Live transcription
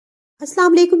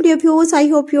Assalamu alaikum dear viewers, I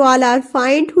hope you all are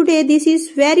fine today. This is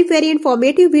very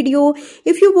informative video.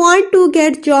 If you want to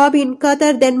get job in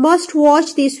Qatar, then must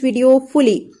watch this video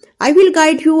fully. I will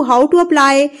guide you how to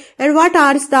apply and what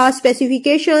are the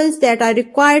specifications that are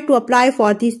required to apply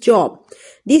for this job.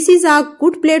 This is a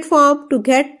good platform to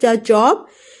get the job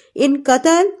in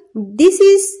Qatar. This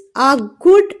is a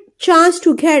good chance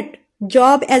to get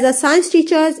job as a science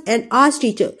teacher and arts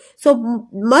teacher. So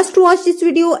must watch this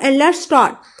video and let's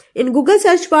start. In Google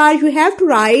search bar, you have to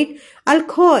write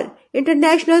Al-Khor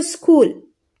International School.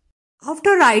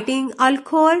 After writing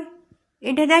Al-Khor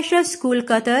International School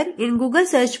Qatar in Google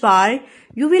search bar,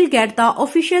 you will get the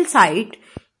official site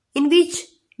in which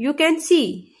you can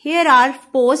see here are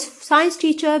post science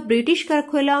teacher British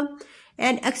curriculum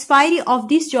and expiry of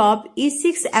this job is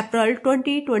 6 April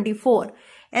 2024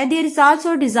 and there is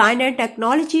also design and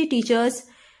technology teachers.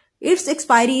 Its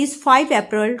expiry is 5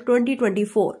 April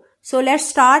 2024. So let's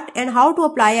start and how to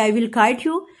apply I will guide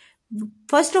you.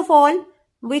 First of all,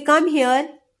 we come here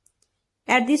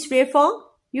at this platform.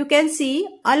 You can see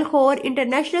Al-Khor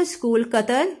International School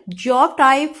Qatar, job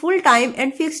type full-time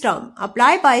and fixed term.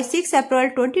 Apply by 6 April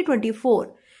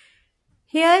 2024.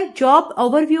 Here job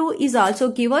overview is also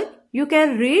given. You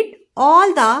can read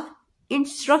all the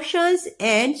instructions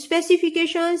and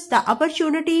specifications, the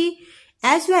opportunity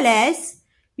as well as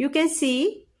you can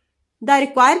see the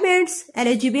requirements,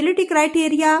 eligibility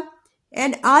criteria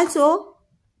and also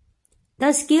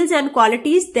the skills and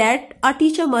qualities that a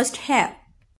teacher must have.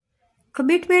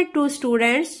 Commitment to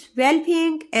students'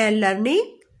 well-being and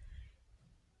learning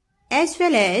as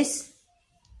well as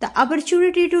the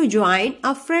opportunity to join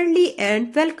a friendly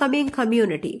and welcoming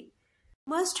community.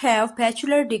 Must have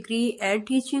bachelor degree and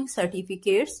teaching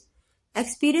certificates,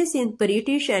 experience in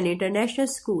British and international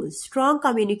schools, strong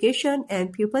communication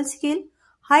and pupil skill,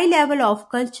 high level of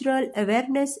cultural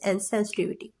awareness and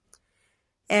sensitivity.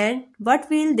 And what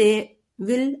they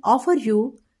will offer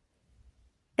you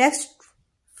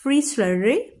tax-free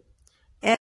salary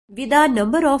and with a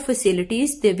number of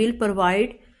facilities they will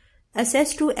provide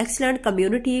access to excellent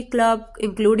community club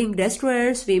including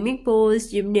restaurants, swimming pools,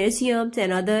 gymnasiums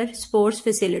and other sports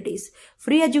facilities.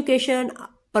 Free education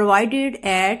provided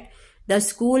at the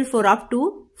school for up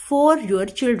to 4 your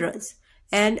children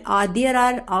and there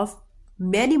are of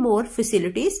many more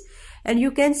facilities and you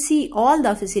can see all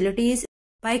the facilities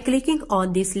by clicking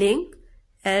on this link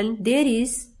and there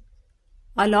is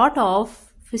a lot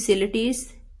of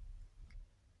facilities.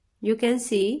 You can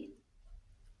see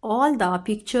all the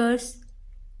pictures.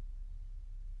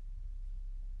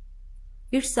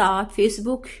 It's a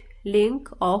Facebook link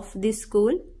of this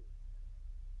school.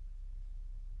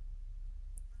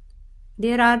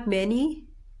 There are many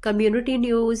community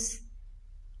news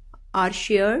are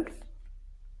shared.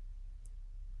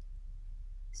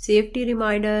 Safety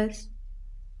reminders,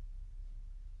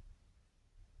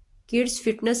 kids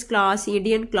fitness class,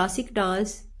 Indian classic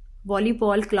dance,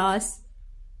 volleyball class.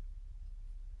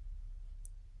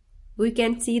 We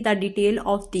can see the detail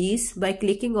of these by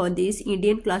clicking on this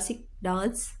Indian classic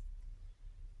dance.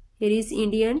 Here is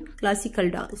Indian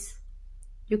classical dance.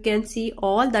 You can see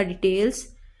all the details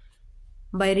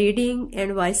by reading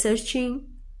and by searching.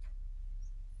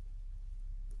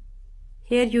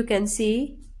 Here you can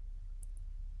see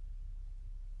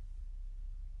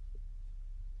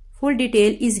full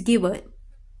detail is given.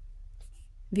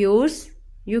 Viewers,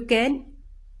 you can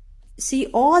see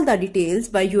all the details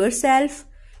by yourself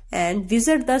and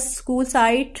visit the school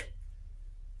site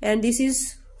and this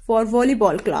is for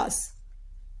volleyball class.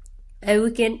 And we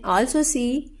can also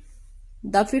see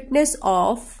the fitness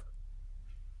of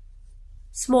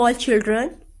small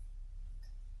children.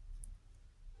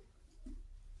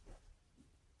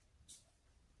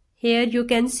 Here you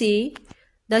can see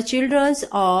the children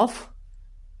of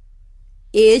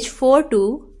age 4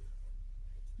 to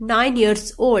 9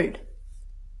 years old,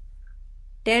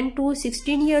 10 to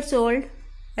 16 years old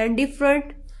and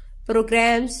different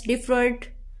programs, different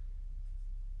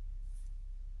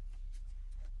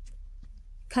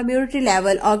community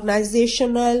level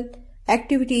organizational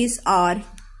activities are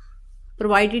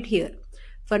provided here.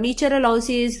 Furniture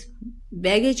allowances,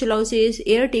 baggage allowances,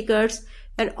 air tickets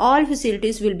and all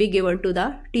facilities will be given to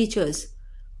the teachers.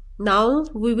 Now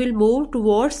we will move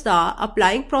towards the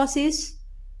applying process.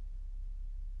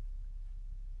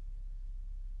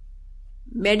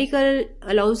 Medical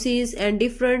allowances and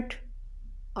different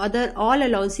other all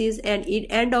allowances and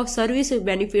end of service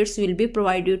benefits will be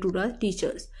provided to the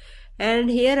teachers. And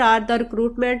here are the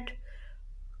recruitment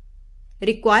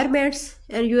requirements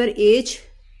and your age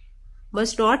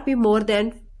must not be more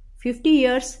than 50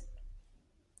 years.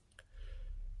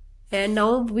 And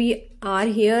now we are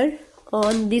here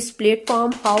on this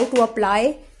platform how to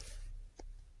apply.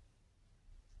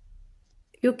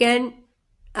 You can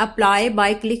apply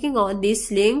by clicking on this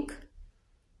link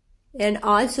and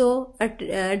also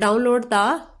download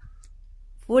the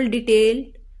full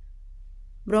detailed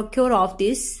brochure of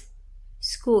this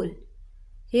school.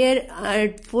 Here are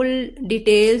full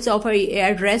details of our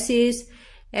addresses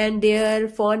and their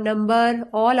phone number,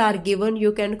 all are given.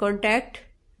 You can contact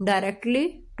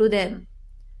directly to them.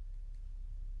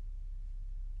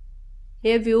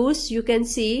 Here views, you can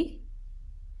see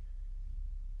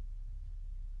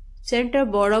Center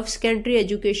Board of Secondary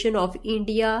Education of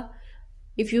India.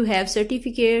 If you have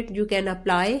certificate, you can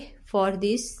apply for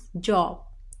this job.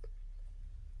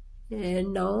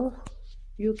 And now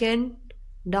you can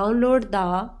download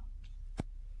the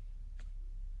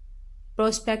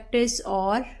prospectus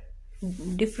or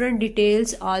different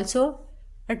details, also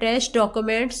attached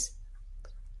documents.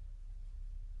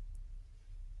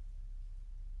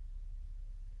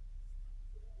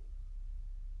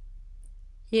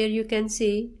 Here you can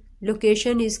see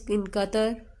location is in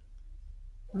Qatar,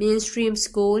 mainstream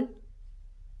school,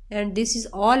 and this is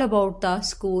all about the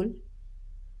school.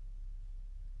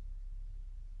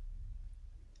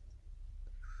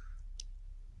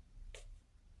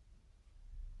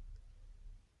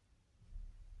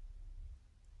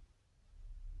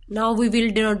 Now we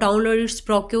will download its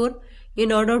brochure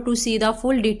in order to see the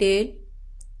full detail.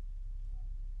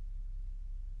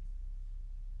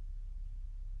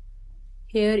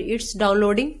 Here it's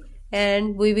downloading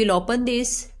and we will open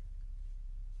this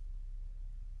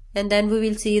and then we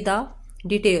will see the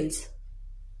details.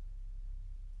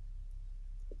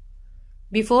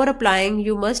 Before applying,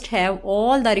 you must have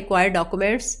all the required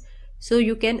documents so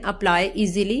you can apply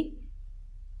easily.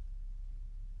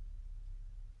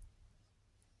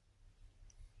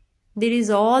 There is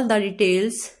all the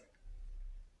details.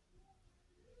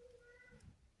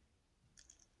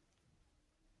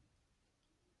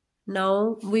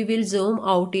 Now we will zoom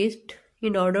out it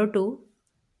in order to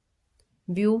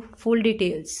view full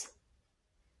details.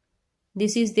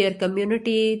 This is their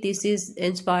community, this is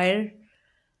Inspire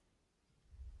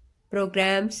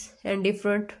programs and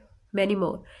different many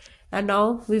more. And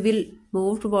now we will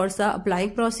move towards the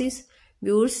applying process.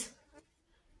 Viewers,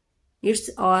 it's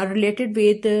are related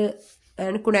with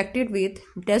and connected with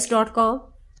test.com.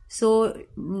 So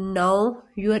now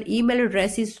your email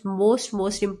address is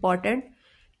most important.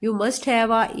 You must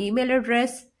have an email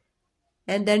address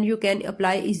and then you can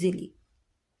apply easily.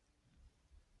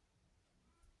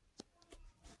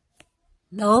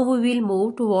 Now we will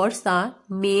move towards the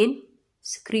main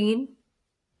screen.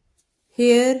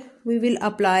 Here we will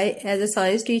apply as a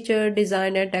science teacher,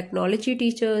 design and technology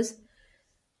teachers.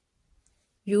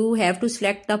 You have to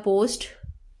select the post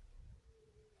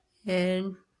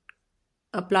and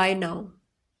apply now.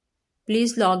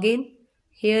 Please log in.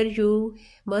 Here you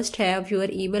must have your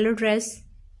email address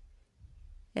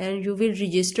and you will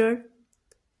register.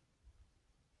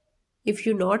 If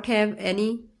you not have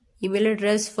any email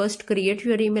address, first create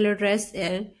your email address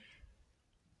and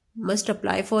must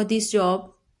apply for this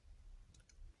job.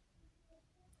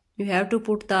 You have to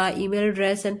put the email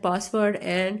address and password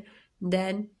and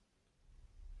then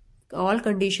all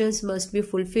conditions must be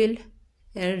fulfilled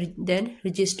and then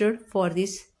register for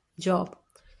this job.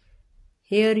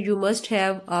 Here you must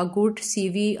have a good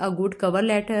CV, a good cover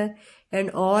letter and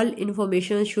all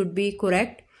information should be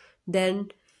correct.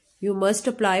 Then you must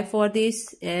apply for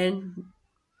this and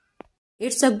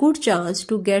it's a good chance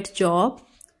to get job.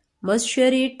 Must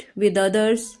share it with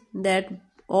others that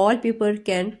all people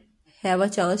can have a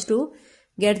chance to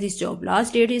get this job.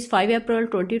 Last date is 5 April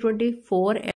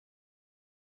 2024 and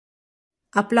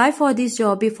apply for this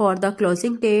job before the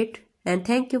closing date. And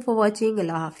thank you for watching.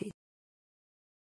 Allah Hafiz.